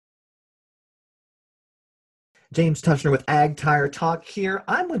James Tushner with Ag Tire Talk here.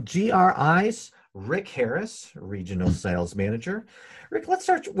 I'm with GRI's Rick Harris, Regional Sales Manager. Rick, let's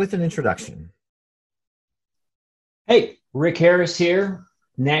start with an introduction. Hey, Rick Harris here,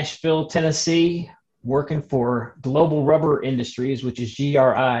 Nashville, Tennessee, working for Global Rubber Industries, which is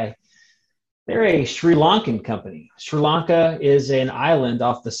GRI. They're a Sri Lankan company. Sri Lanka is an island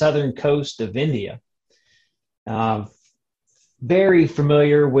off the southern coast of India. Uh, Very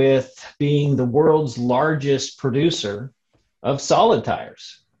familiar with being the world's largest producer of solid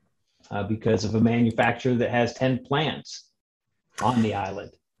tires because of a manufacturer that has 10 plants on the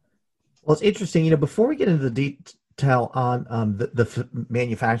island. Well, it's interesting. Before we get into the detail on the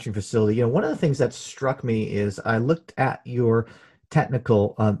manufacturing facility, one of the things that struck me is I looked at your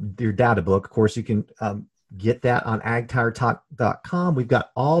technical, your data book. Of course, you can get that on agtiretalk.com. We've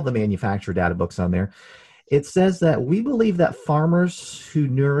got all the manufacturer data books on there. It says that we believe that farmers who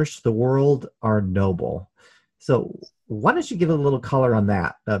nourish the world are noble. So why don't you give a little color on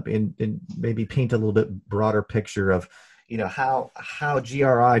that and maybe paint a little bit broader picture of, how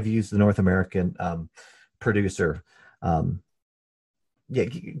GRI views the North American producer.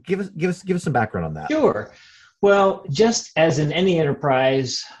 Give us some background on that. Sure. Well, just as in any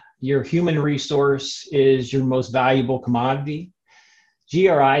enterprise, your human resource is your most valuable commodity.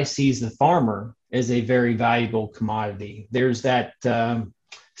 GRI sees the farmer as a very valuable commodity. There's that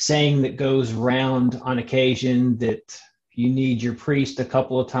saying that goes around on occasion that you need your priest a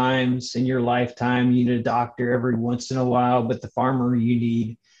couple of times in your lifetime, you need a doctor every once in a while, but the farmer you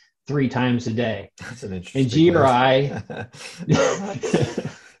need 3 times a day. That's an interesting And GRI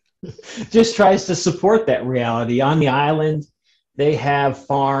just tries to support that reality. On the island, they have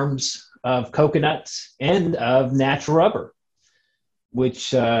farms of coconuts and of natural rubber,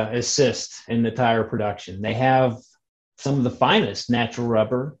 which assist in the tire production. They have some of the finest natural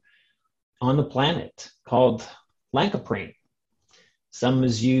rubber on the planet called Lancaprene. Some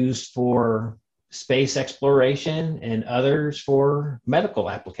is used for space exploration and others for medical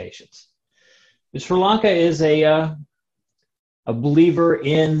applications. Sri Lanka is a believer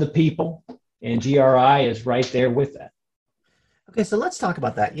in the people, and GRI is right there with that. Okay, so let's talk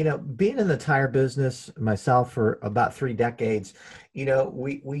about that. Being in the tire business myself for about 3 decades,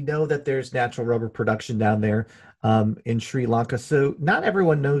 we know that there's natural rubber production down there in Sri Lanka. So not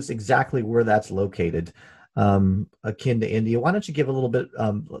everyone knows exactly where that's located, akin to India. Why don't you give a little bit,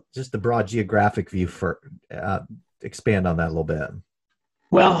 just the broad geographic view for expand on that a little bit?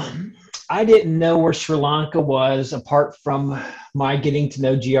 Well, I didn't know where Sri Lanka was apart from my getting to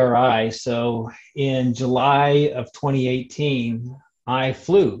know GRI. So in July of 2018, I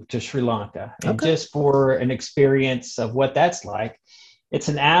flew to Sri Lanka. And just for an experience of what that's like, it's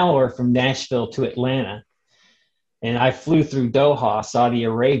an hour from Nashville to Atlanta. And I flew through Doha, Saudi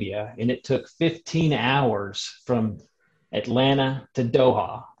Arabia, and it took 15 hours from Atlanta to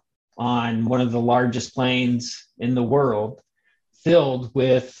Doha on one of the largest planes in the world, filled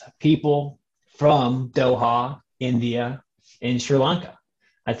with people from Doha, India, and Sri Lanka.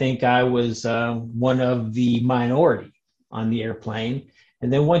 I think I was one of the minority on the airplane.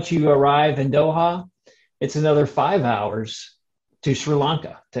 And then once you arrive in Doha, it's another 5 hours to Sri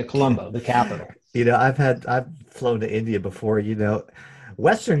Lanka, to Colombo, the capital. I've flown to India before.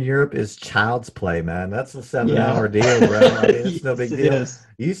 Western Europe is child's play, man. That's a 7-hour deal, bro. I mean, it's no big deal.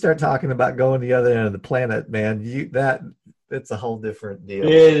 You start talking about going to the other end of the planet, man. It's a whole different deal.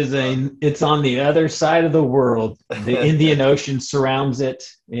 It's on the other side of the world. The Indian Ocean surrounds it,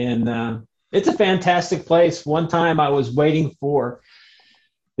 and it's a fantastic place. One time I was waiting for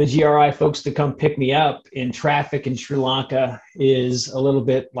the GRI folks to come pick me up, and traffic in Sri Lanka is a little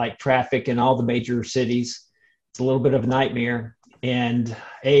bit like traffic in all the major cities. It's a little bit of a nightmare. And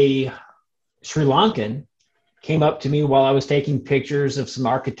a Sri Lankan came up to me while I was taking pictures of some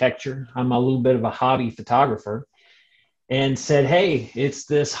architecture. I'm a little bit of a hobby photographer. And said, hey, it's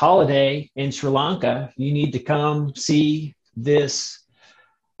this holiday in Sri Lanka. You need to come see this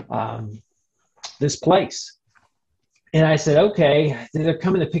place. And I said, okay. They're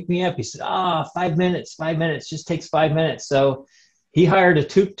coming to pick me up. He said, 5 minutes, just takes 5 minutes. So he hired a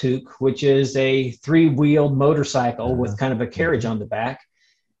tuk-tuk, which is a 3-wheeled motorcycle with kind of a carriage on the back.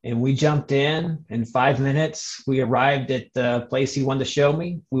 And we jumped in 5 minutes. We arrived at the place he wanted to show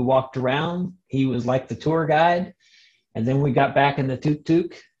me. We walked around. He was like the tour guide. And then we got back in the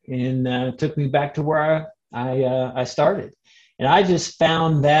tuk-tuk and took me back to where I started. And I just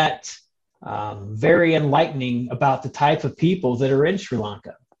found that very enlightening about the type of people that are in Sri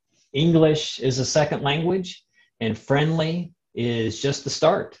Lanka. English is a second language, and friendly is just the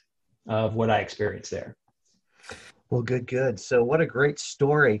start of what I experienced there. Well, good. So what a great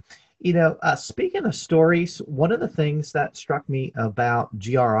story. Speaking of stories, one of the things that struck me about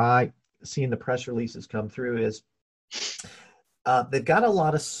GRI, seeing the press releases come through, is they've got a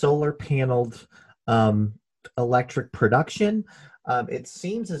lot of solar paneled um, electric production. It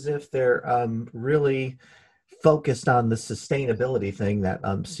seems as if they're really focused on the sustainability thing that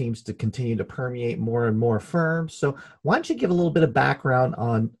seems to continue to permeate more and more firms. So, why don't you give a little bit of background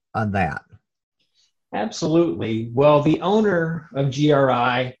on that? Absolutely. Well, the owner of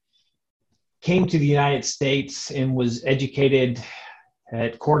GRI came to the United States and was educated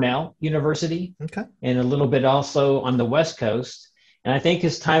at Cornell University Okay. and a little bit also on the West Coast. And I think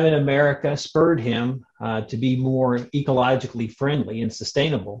his time in America spurred him to be more ecologically friendly and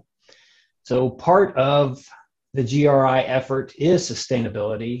sustainable. So part of the GRI effort is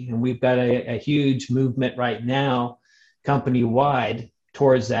sustainability, and we've got a huge movement right now, company wide,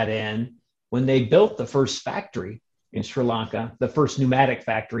 towards that end. When they built the first factory in Sri Lanka, the first pneumatic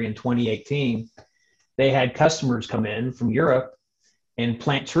factory in 2018, they had customers come in from Europe and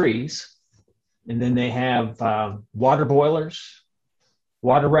plant trees. And then they have water boilers,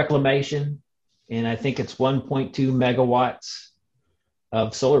 water reclamation, and I think it's 1.2 megawatts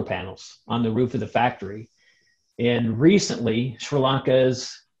of solar panels on the roof of the factory. And recently, Sri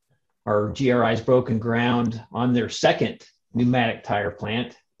Lanka's or GRI's broken ground on their second pneumatic tire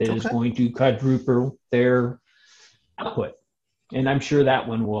plant that is Okay. going to quadruple their output. And I'm sure that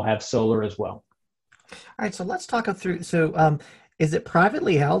one will have solar as well. All right. So let's talk through. So, is it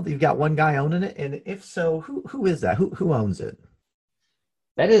privately held? You've got one guy owning it, and if so, who is that? Who owns it?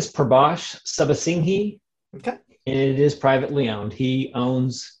 That is Prabhash Sabasinghe, Okay. and it is privately owned. He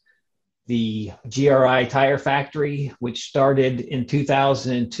owns the GRI tire factory, which started in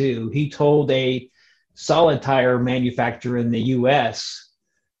 2002. He told a solid tire manufacturer in the US,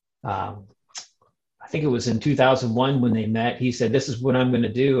 um, I think it was in 2001 when they met, he said, "This is what I'm going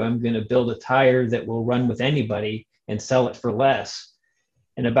to do. I'm going to build a tire that will run with anybody and sell it for less."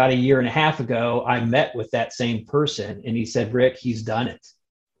 And about a year and a half ago, I met with that same person, and he said, "Rick, he's done it."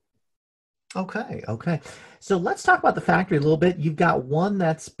 Okay. Okay. So let's talk about the factory a little bit. You've got one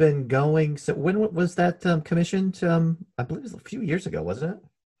that's been going. So when was that commissioned? I believe it was a few years ago, wasn't it?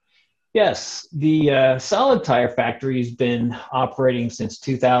 Yes, the solid tire factory has been operating since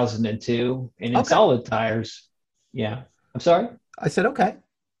 2002. And in Okay. solid tires, yeah, I'm sorry. I said okay.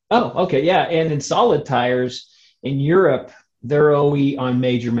 Oh, okay, yeah. And in solid tires in Europe, they're OE on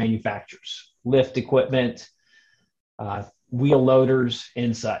major manufacturers, lift equipment, uh, wheel loaders,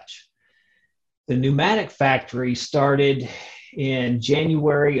 and such. The pneumatic factory started in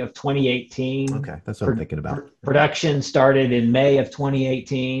January of 2018. Okay, that's what I'm thinking about. Production started in May of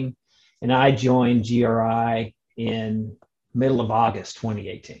 2018, and I joined GRI in middle of August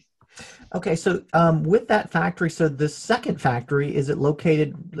 2018. Okay, so with that factory, so the second factory, is it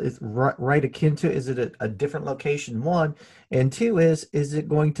located is right akin to, is it a different location, one? And two is it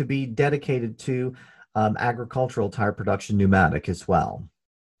going to be dedicated to agricultural tire production pneumatic as well?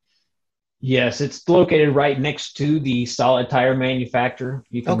 Yes, it's located right next to the solid tire manufacturer.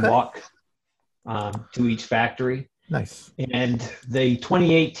 You can Okay, walk to each factory. nice. And the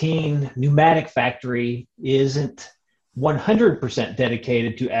 2018 pneumatic factory isn't 100%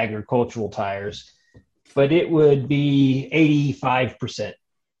 dedicated to agricultural tires, but it would be 85%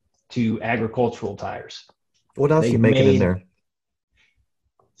 to agricultural tires. What else are you They've making in made there?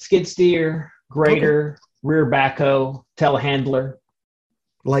 skid steer, Okay, grader, rear backhoe, telehandler,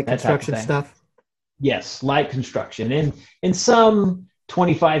 light that type of construction thing. stuff. Yes, light construction. And some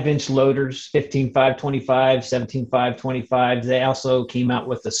 25-inch loaders, 15.525, 17.525. They also came out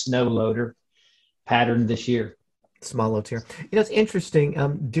with a snow loader pattern this year. Small low tier. It's interesting.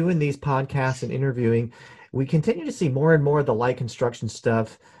 Doing these podcasts and interviewing, we continue to see more and more of the light construction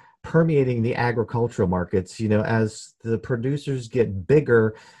stuff permeating the agricultural markets. As the producers get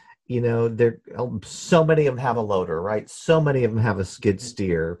bigger, there so many of them have a loader, right? So many of them have a skid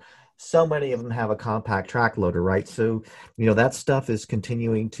steer. So many of them have a compact track loader, right? So, that stuff is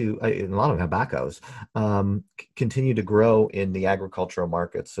continuing to, and a lot of them have backhoes, continue to grow in the agricultural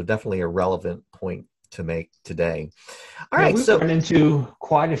markets. So definitely a relevant point to make today. All Yeah, right, we've so run into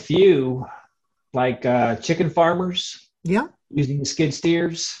quite a few, like chicken farmers yeah, using skid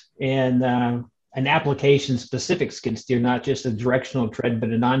steers and an application specific skid steer, not just a directional tread, but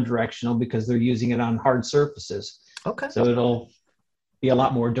a non directional because they're using it on hard surfaces. okay. So it'll be a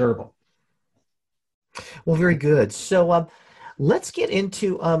lot more durable. Well, very good. So let's get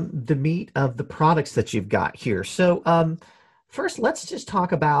into the meat of the products that you've got here. So First, let's just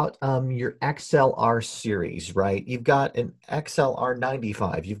talk about your XLR series, right? You've got an XLR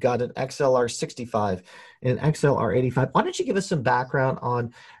 95, you've got an XLR 65, and an XLR 85. Why don't you give us some background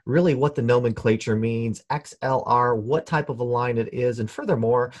on really what the nomenclature means, XLR, what type of a line it is, and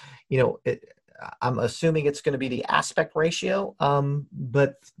furthermore, you know, I'm assuming it's going to be the aspect ratio,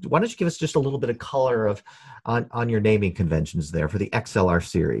 but why don't you give us just a little bit of color of on your naming conventions there for the XLR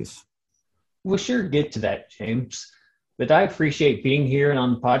series? We'll sure get to that, James. But I appreciate being here and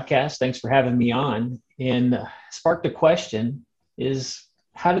on the podcast. Thanks for having me on. And sparked a question is,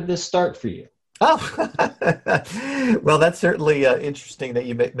 how did this start for you? Oh, well, that's certainly interesting that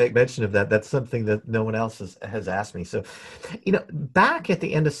you make mention of that. That's something that no one else has asked me. So, back at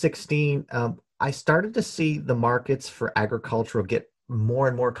the end of 16, I started to see the markets for agricultural get more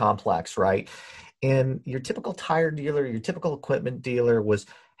and more complex, right? And your typical tire dealer, your typical equipment dealer was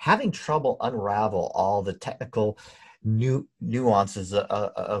having trouble unravel all the technical nuances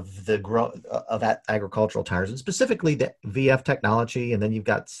of the growth of agricultural tires, and specifically the VF technology. And then you've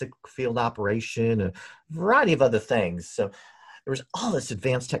got sick field operation, a variety of other things. So there was all this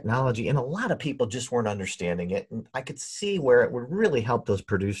advanced technology, and a lot of people just weren't understanding it. And I could see where it would really help those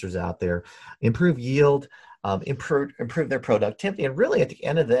producers out there improve yield, improve their productivity, and really at the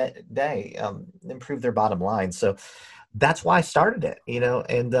end of the day, improve their bottom line. So that's why I started it,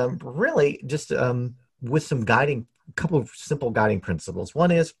 and really just with some guiding, a couple of simple guiding principles. One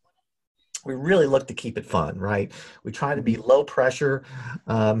is we really look to keep it fun, right? We try to be low pressure.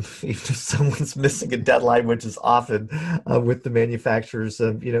 If someone's missing a deadline, which is often with the manufacturers,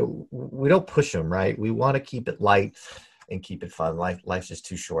 we don't push them, right? We want to keep it light and keep it fun. Life's just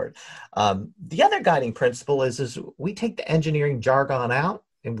too short. The other guiding principle is we take the engineering jargon out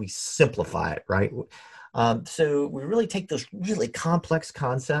and we simplify it, right? So we really take those really complex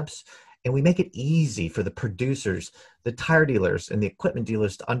concepts and we make it easy for the producers, the tire dealers, and the equipment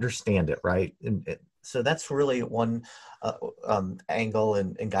dealers to understand it, right? And so that's really one angle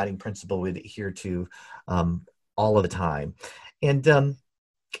and guiding principle we adhere to all of the time. And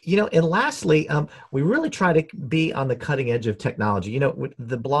and lastly, we really try to be on the cutting edge of technology.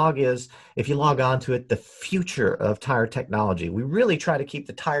 The blog is, if you log on to it, the future of tire technology. We really try to keep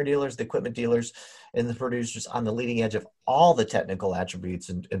the tire dealers, the equipment dealers, and the producers on the leading edge of all the technical attributes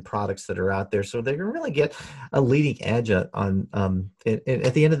and products that are out there, so they can really get a leading edge on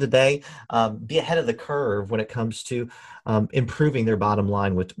at the end of the day, be ahead of the curve when it comes to improving their bottom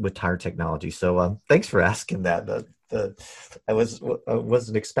line with tire technology. So thanks for asking that. I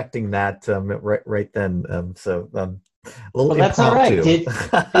wasn't expecting that right then. A little that's all right.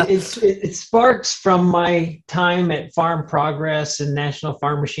 impromptu. It sparks from my time at Farm Progress and National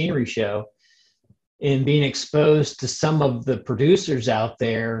Farm Machinery Show, and being exposed to some of the producers out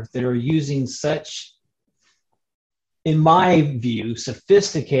there that are using such, in my view,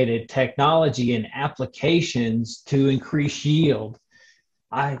 sophisticated technology and applications to increase yield.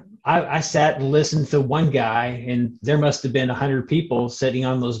 I sat and listened to one guy, and there must have been 100 people sitting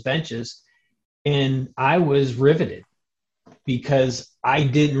on those benches, and I was riveted because I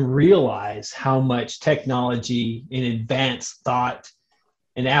didn't realize how much technology and advanced thought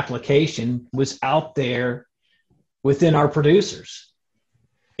and application was out there within our producers.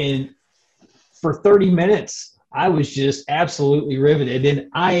 And for 30 minutes, I was just absolutely riveted. And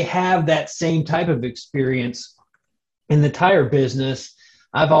I have that same type of experience in the tire business.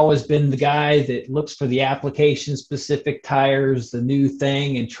 I've always been the guy that looks for the application-specific tires, the new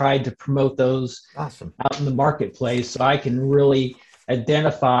thing, and tried to promote those Awesome out in the marketplace so I can really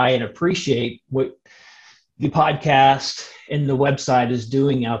identify and appreciate what the podcast and the website is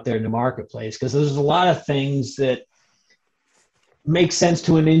doing out there in the marketplace, because there's a lot of things that make sense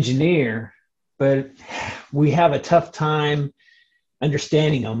to an engineer, but we have a tough time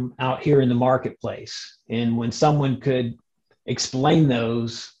understanding them out here in the marketplace. And when someone could explain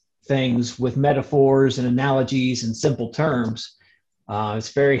those things with metaphors and analogies and simple terms, it's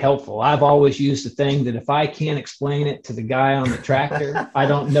very helpful. I've always used the thing that if I can't explain it to the guy on the tractor, I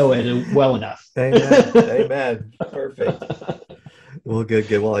don't know it well enough. Amen. Amen. Perfect. Well,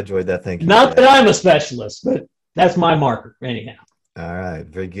 good. Well, I enjoyed that. Thank you. Not that I'm a specialist, but that's my marker anyhow. All right.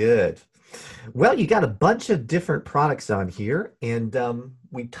 Very good. Well, you got a bunch of different products on here, and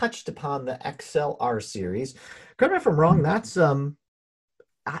we touched upon the XLR series. Correct me if I'm wrong, that's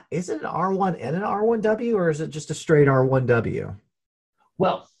is it an R1 and an R1W, or is it just a straight R1W?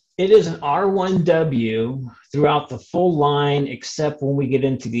 Well, it is an R1W throughout the full line, except when we get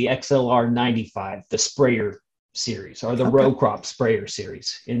into the XLR 95, the sprayer series, or the row crop sprayer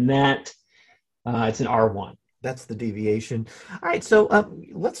series. In that, it's an R1. That's the deviation. All right, so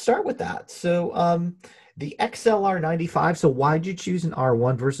let's start with that. So The XLR 95. So why'd you choose an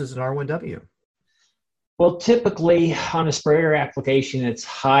R1 versus an R1W? Well, typically on a sprayer application, it's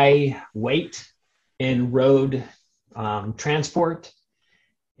high weight in road transport,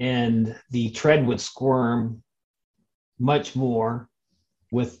 and the tread would squirm much more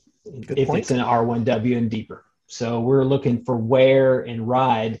with Good if it's point. an R1W and deeper. So we're looking for wear and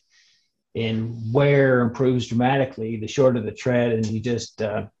ride, and wear improves dramatically the shorter the tread, and you just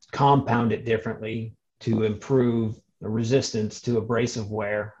compound it differently to improve the resistance to abrasive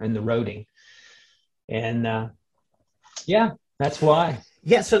wear and the roading. And yeah, that's why.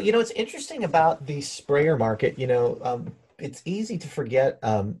 Yeah, so it's interesting about the sprayer market. It's easy to forget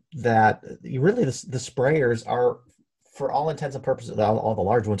that really the sprayers are, for all intents and purposes, all the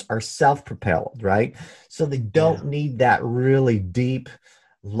large ones are self-propelled, right? So they Yeah. don't need that really deep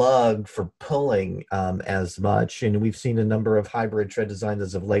lug for pulling as much. And we've seen a number of hybrid tread designs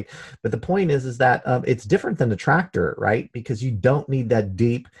as of late. But the point is that it's different than the tractor, right? Because you don't need that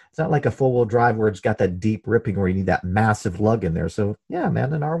deep. It's not like a four-wheel drive where it's got that deep ripping where you need that massive lug in there. So yeah,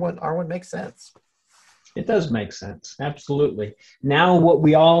 man, an R1 makes sense. It does make sense. Absolutely. Now, what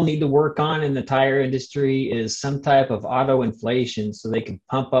we all need to work on in the tire industry is some type of auto inflation so they can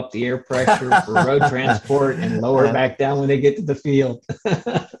pump up the air pressure for road transport and lower it Uh, back down when they get to the field.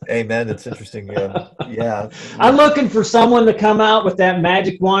 Amen. It's interesting. Yeah, I'm looking for someone to come out with that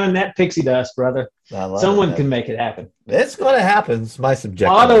magic wand and that pixie dust, brother. I love it, Someone can man. make it happen. It's going to happen. It's my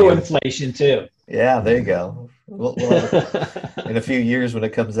subjective Auto view. inflation, too. Yeah, there you go. We'll have in a few years when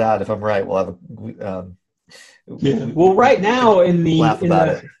it comes out, if I'm right, we'll have Yeah. Well, right we can now in laugh the about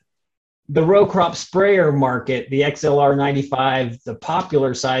it. row crop sprayer market, the XLR 95, the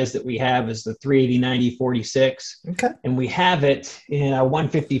popular size that we have is the 380/90/46, Okay. and we have it in a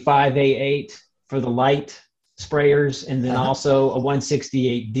 155A8 for the light sprayers, and then Uh-huh. also a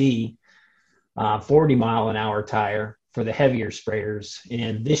 168D 40-mile-an-hour tire for the heavier sprayers.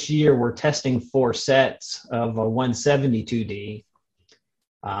 And this year we're testing 4 sets of a 172D.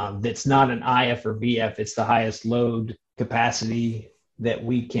 That's not an IF or VF. It's the highest load capacity that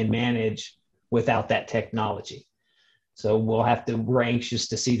we can manage without that technology. So we're anxious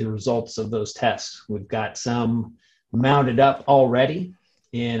to see the results of those tests. We've got some mounted up already,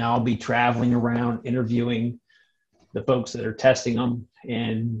 and I'll be traveling around interviewing the folks that are testing them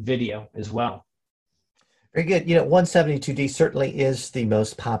and video as well. Very good. 172D certainly is the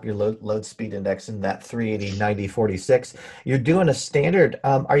most popular load speed index in that 380/90/46. You're doing a standard.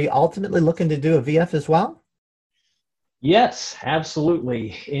 Are you ultimately looking to do a VF as well? Yes,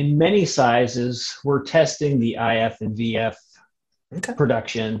 absolutely. In many sizes, we're testing the IF and VF Okay.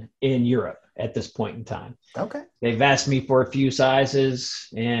 production in Europe at this point in time. Okay. They've asked me for a few sizes,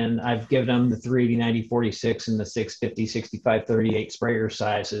 and I've given them the 380/90/46 and the 650/65/38 sprayer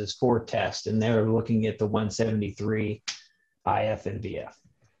sizes for test, and they're looking at the 173 IF and VF.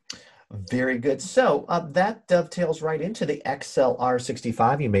 Very good. So that dovetails right into the XLR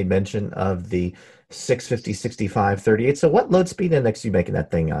 65. You made mention of the 650/65/38. So what load speed index are you making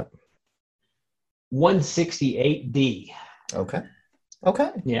that thing up? 168D. Okay.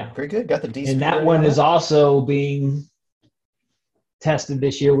 Okay. Yeah. Very good. Got the D And speed that ready on one is that. also being tested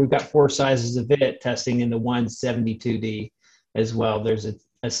this year. We've got 4 sizes of it testing in the 172D as well. There's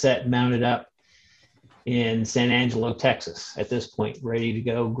a set mounted up in San Angelo, Texas at this point, ready to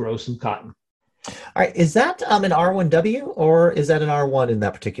go grow some cotton. All right. Is that an R1W or is that an R1 in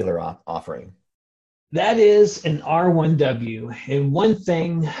that particular offering? That is an R1W. And one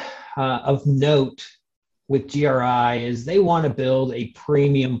thing of note with GRI is they want to build a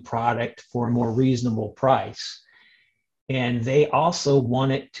premium product for a more reasonable price. And they also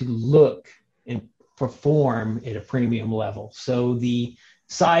want it to look and perform at a premium level. So the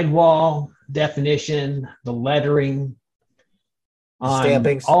sidewall definition, the lettering The on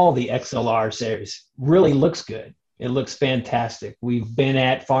stampings? all the XLR series really looks good. It looks fantastic. We've been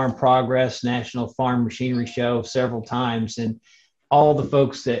at Farm Progress, National Farm Machinery Show several times, and all the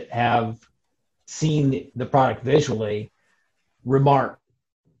folks that have seen the product visually remark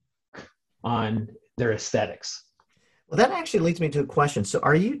on their aesthetics. Well, that actually leads me to a question. So,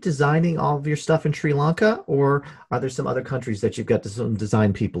 are you designing all of your stuff in Sri Lanka, or are there some other countries that you've got some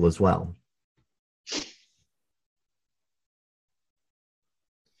design people as well?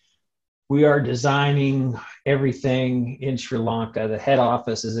 We are designing everything in Sri Lanka. The head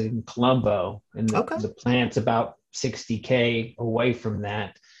office is in Colombo, and Okay. the plant's about 60K away from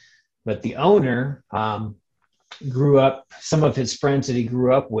that. But the owner grew up, some of his friends that he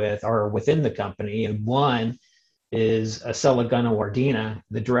grew up with are within the company, and one is Acela Gunawardena,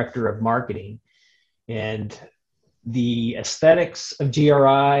 the director of marketing. And the aesthetics of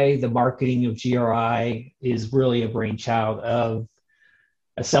GRI, the marketing of GRI is really a brainchild of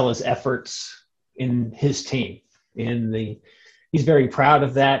Acella's efforts in his team. He's very proud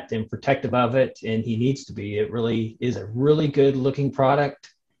of that and protective of it, and he needs to be. It really is a really good looking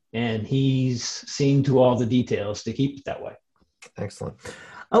product, and he's seen to all the details to keep it that way. Excellent.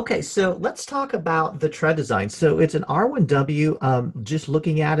 Okay, so let's talk about the tread design. So it's an R1W. Just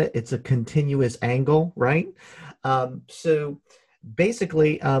looking at it, it's a continuous angle, right? So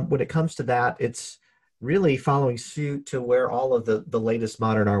basically, when it comes to that, it's really following suit to where all of the latest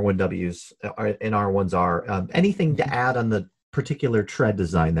modern R1Ws and R1s are. Anything to add on the particular tread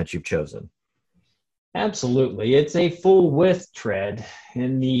design that you've chosen? Absolutely. It's a full width tread,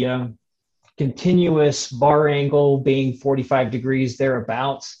 and the continuous bar angle being 45 degrees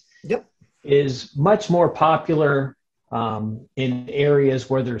thereabouts. Yep. Is much more popular in areas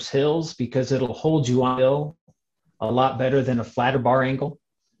where there's hills because it'll hold you on hill a lot better than a flatter bar angle,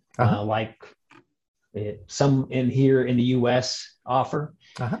 like some in here in the U.S. offer,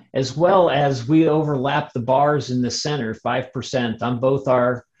 as well as we overlap the bars in the center 5% on both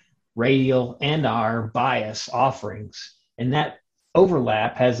our radial and our bias offerings. And that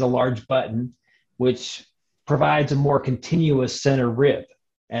overlap has a large button, which provides a more continuous center rib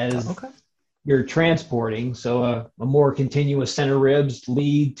as you're transporting. So a more continuous center ribs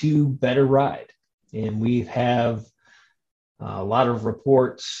lead to better ride. And we have a lot of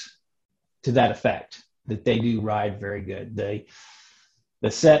reports to that effect, that they do ride very good.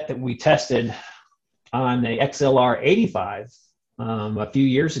 The set that we tested on the XLR 85 a few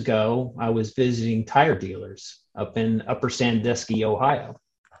years ago, I was visiting tire dealers up in Upper Sandusky, Ohio.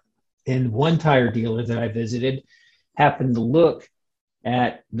 And one tire dealer that I visited happened to look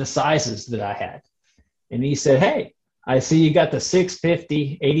at the sizes that I had. And he said, "Hey, I see you got the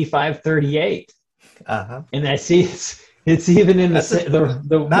 650 8538." And I see it's even in the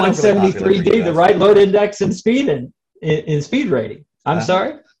 173D, the ride load index and speed in speed rating. I'm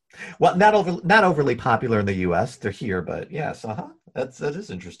sorry? Well, not overly popular in the U.S. They're here, but yes, that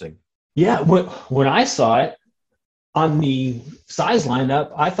is interesting. Yeah, when I saw it on the size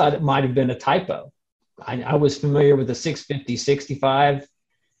lineup, I thought it might have been a typo. I was familiar with the 650 65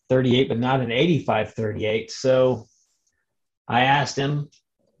 38, but not an 85 38. So I asked him,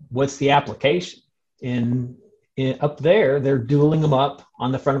 "What's the application?" And up there, they're dueling them up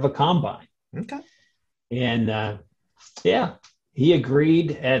on the front of a combine. Okay. And he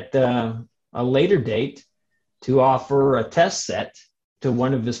agreed at a later date to offer a test set to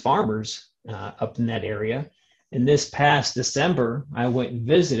one of his farmers up in that area. And this past December, I went and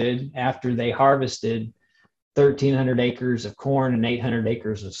visited after they harvested 1,300 acres of corn and 800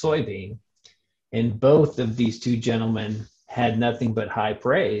 acres of soybean. And both of these two gentlemen had nothing but high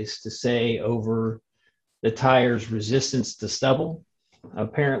praise to say over the tire's resistance to stubble.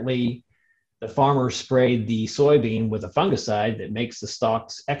 Apparently, the farmer sprayed the soybean with a fungicide that makes the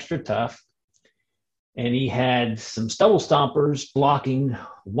stalks extra tough. And he had some stubble stompers blocking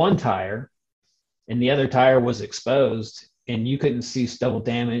one tire, and the other tire was exposed, and you couldn't see stubble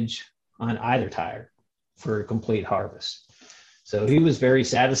damage on either tire for a complete harvest. So he was very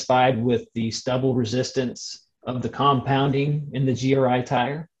satisfied with the stubble resistance of the compounding in the GRI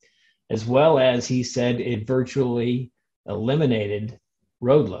tire, as well as he said it virtually eliminated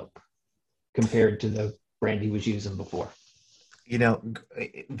road lope compared to the brand he was using before.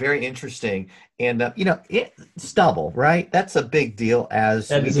 Very interesting. And, stubble, right? That's a big deal as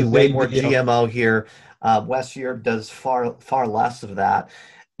we do way more GMO here. West Europe does far, far less of that.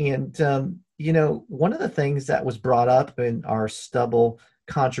 And, one of the things that was brought up in our stubble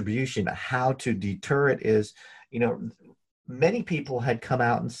contribution, how to deter it is, many people had come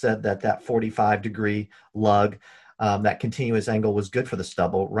out and said that 45-degree lug, that continuous angle was good for the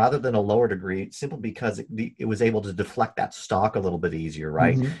stubble rather than a lower degree, simply because it was able to deflect that stalk a little bit easier,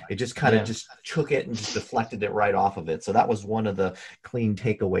 right? It just kind of just took it and just deflected it right off of it. So that was one of the clean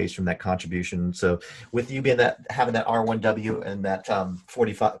takeaways from that contribution. So with you being having that R1W and that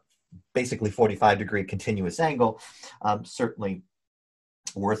 45-degree continuous angle, certainly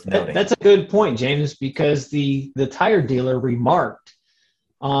worth noting. That's a good point, James, because the tire dealer remarked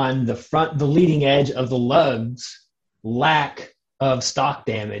on the leading edge of the lugs lack of stock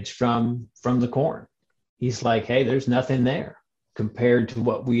damage from the corn. He's like, "Hey, there's nothing there compared to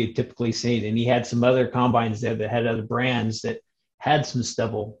what we had typically seen." And he had some other combines there that had other brands that had some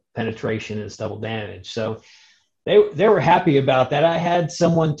stubble penetration and stubble damage. So they were happy about that. I had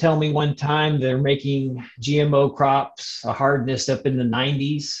someone tell me one time they're making GMO crops a hardness up in the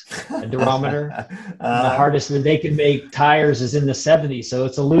 90s, a durometer. The hardest that they can make tires is in the 70s. So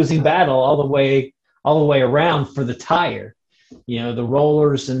it's a losing battle all the way all the way around for the tire. The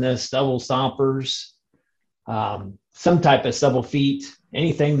rollers and the stubble stompers, some type of stubble feet,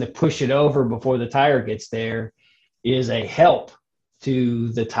 anything to push it over before the tire gets there is a help to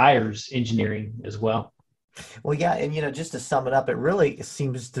the tires engineering as well. Well, yeah, and just to sum it up, it really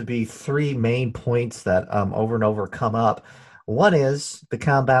seems to be three main points that over and over come up. One is the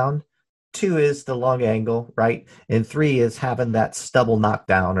compound, two is the long angle, right? And three is having that stubble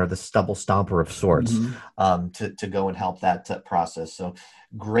knockdown or the stubble stomper of sorts Mm-hmm. to go and help that process. So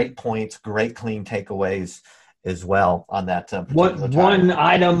great points, great clean takeaways as well on that particular One tire.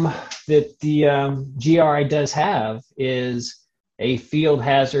 item that the GRI does have is a field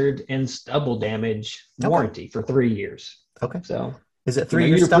hazard and stubble damage Okay. warranty for 3 years. Okay. So Is it 3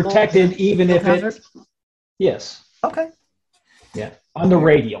 years you're stubble protected even field if hazard? yes, Okay. yeah, on the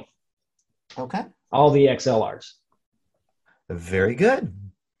radial, Okay. all the XLRs. Very good.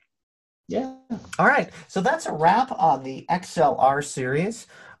 Yeah. All right. So that's a wrap on the XLR series,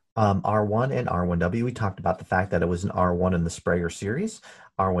 R1 and R1W. We talked about the fact that it was an R1 in the sprayer series,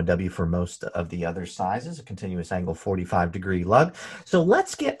 R1W for most of the other sizes, a continuous angle 45-degree lug. So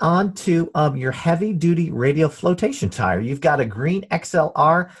let's get on to your heavy-duty radial flotation tire. You've got a green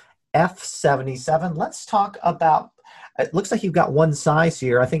XLR F77. Let's talk about, it looks like you've got one size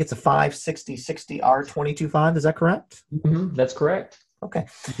here. I think it's a 560/60 R22.5. Is that correct? Mm-hmm. That's correct. Okay.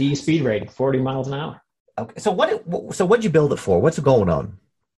 D speed rating, 40 miles an hour. Okay. So what'd you build it for? What's going on?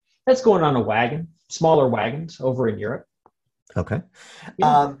 That's going on a wagon, smaller wagons over in Europe. Okay.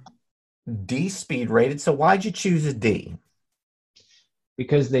 Yeah. D speed rated. So why'd you choose a D?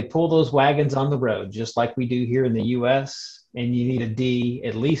 Because they pull those wagons on the road, just like we do here in the U.S., and you need a D,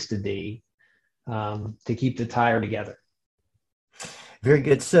 at least a D, to keep the tire together. Very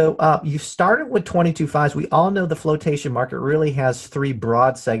good. So you started with 22.5s. We all know the flotation market really has three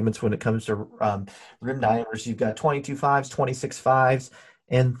broad segments when it comes to rim diameters. You've got 22.5s, 26.5s,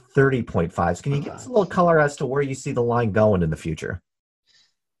 and 30.5s. Can you give us a little color as to where you see the line going in the future?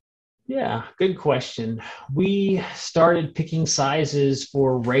 Yeah, good question. We started picking sizes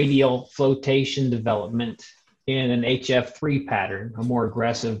for radial flotation development in an HF3 pattern, a more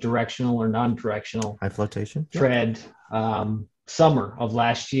aggressive directional or non-directional High flotation tread, summer of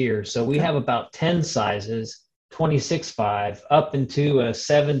last year. So we have about 10 sizes, 26.5 up into a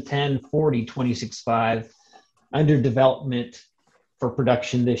 7, 10, 40, 26.5 under development for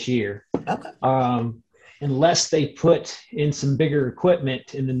production this year. Okay. Unless they put in some bigger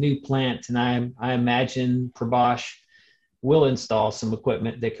equipment in the new plant, and I imagine Probosch will install some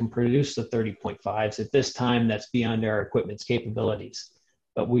equipment that can produce the 30.5s. At this time, that's beyond our equipment's capabilities.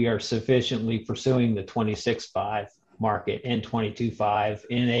 But we are sufficiently pursuing the 26.5 market and 22.5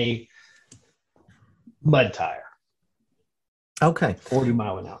 in a mud tire. Okay. 40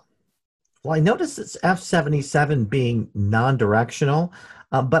 mile an hour. Well, I noticed it's F77 being non-directional,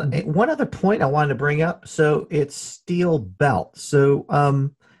 but one other point I wanted to bring up. So it's steel belt. So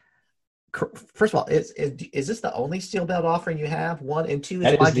first of all, is this the only steel belt offering you have? One, and two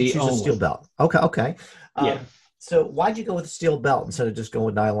is why'd you choose a steel belt? Okay, okay. Yeah. So why'd you go with a steel belt instead of just going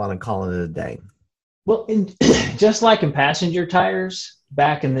with nylon and calling it a day? Well, just like in passenger tires,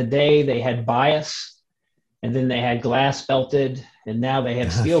 back in the day, they had bias, and then they had glass belted, and now they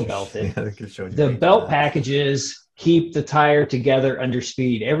have steel belted. The belt packages keep the tire together under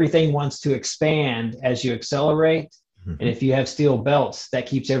speed. Everything wants to expand as you accelerate. Mm-hmm. And if you have steel belts, that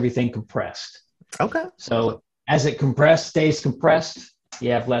keeps everything compressed. Okay. So as it stays compressed,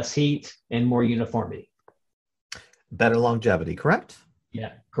 you have less heat and more uniformity. Better longevity, correct?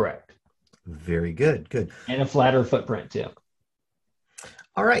 Yeah, correct. Very good. Good. And a flatter footprint too.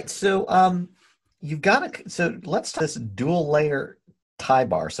 All right. So so let's talk this dual layer tie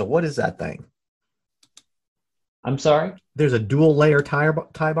bar. So what is that thing? I'm sorry? There's a dual layer tie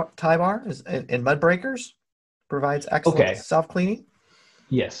bar in mud breakers, provides excellent self-cleaning.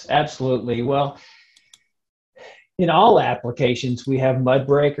 Yes, absolutely. Well, in all applications, we have mud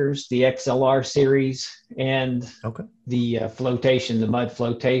breakers, the XLR series, and the the mud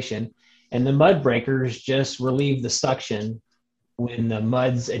flotation. And the mud breakers just relieve the suction when the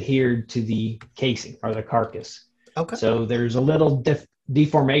mud's adhered to the casing or the carcass. Okay. So there's a little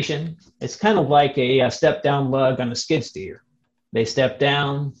deformation. It's kind of like a step-down lug on a skid steer. They step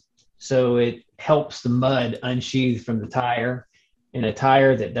down, so it helps the mud unsheath from the tire. And a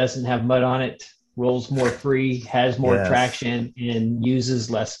tire that doesn't have mud on it rolls more free, has more traction, and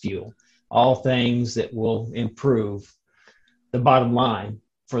uses less fuel. All things that will improve the bottom line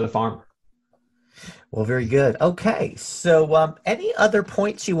for the farmer. Well, very good. Okay, so any other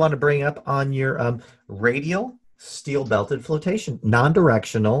points you want to bring up on your radial Steel belted flotation,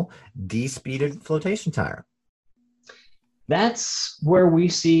 non-directional, D-speeded flotation tire. That's where we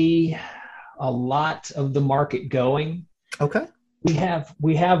see a lot of the market going. Okay. We have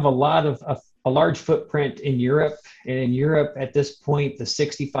a large footprint in Europe, and in Europe at this point, the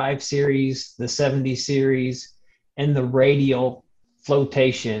 65 series, the 70 series, and the radial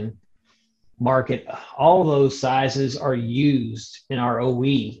flotation market, all those sizes are used in our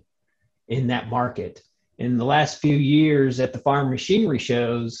OE in that market. In the last few years at the farm machinery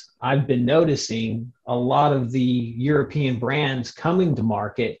shows, I've been noticing a lot of the European brands coming to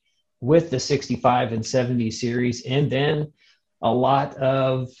market with the 65 and 70 series, and then a lot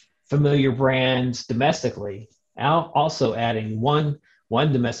of familiar brands domestically. Also adding one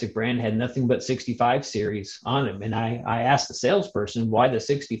domestic brand had nothing but 65 series on them. And I asked the salesperson why the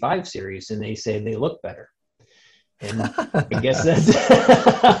 65 series, and they say they look better. And I guess that's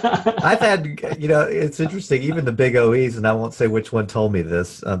I've had, it's interesting, even the big OEs, and I won't say which one told me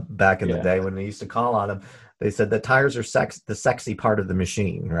this back in the day when they used to call on them. They said that tires are the sexy part of the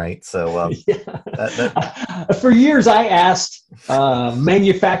machine, right? So for years, I asked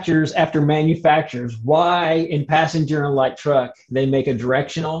manufacturers after manufacturers why in passenger and light truck they make a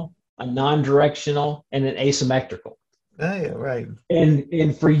directional, a non-directional, and an asymmetrical. Oh, yeah, right.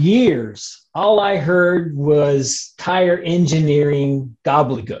 And for years, all I heard was tire engineering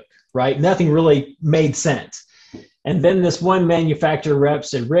gobbledygook, right? Nothing really made sense. And then this one manufacturer rep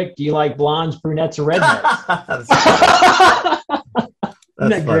said, "Rick, do you like blondes, brunettes, or redheads?" That's Isn't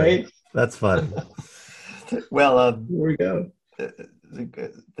that great? That's funny. Well, here we go.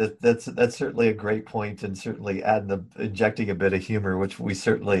 That's certainly a great point, and certainly injecting a bit of humor, which we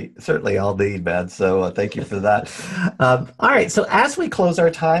certainly all need, man. So thank you for that. All right. So as we close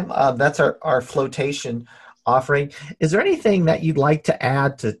our time, that's our flotation offering. Is there anything that you'd like to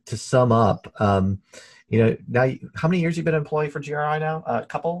add to sum up? Now, how many years you've been an employee for GRI now? A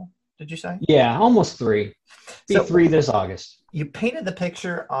couple, did you say? Yeah, almost 3. Be 3 this August. You painted the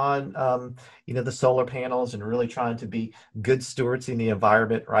picture on, the solar panels and really trying to be good stewards in the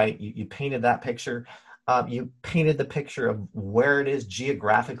environment, right? You painted that picture. You painted the picture of where it is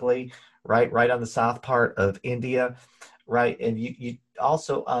geographically, right on the south part of India, right? And you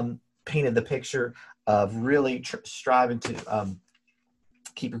also painted the picture of really striving to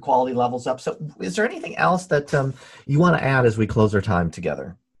keep your quality levels up. So is there anything else that you want to add as we close our time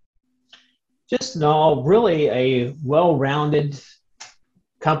together? Just really a well-rounded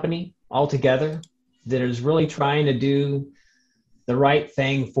company altogether that is really trying to do the right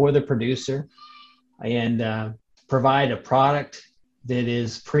thing for the producer and provide a product that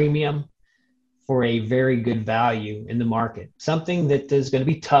is premium for a very good value in the market. Something that is going to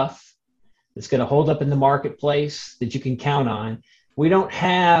be tough, that's going to hold up in the marketplace, that you can count on. We don't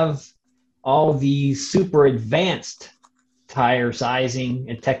have all the super advanced tire sizing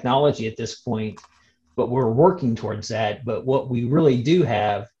and technology at this point, but we're working towards that. But what we really do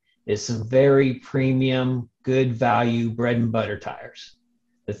have is some very premium, good value bread and butter tires,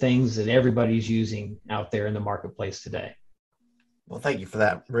 the things that everybody's using out there in the marketplace today. Well, thank you for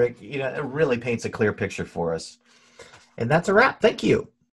that, Rick. It really paints a clear picture for us. And that's a wrap. Thank you.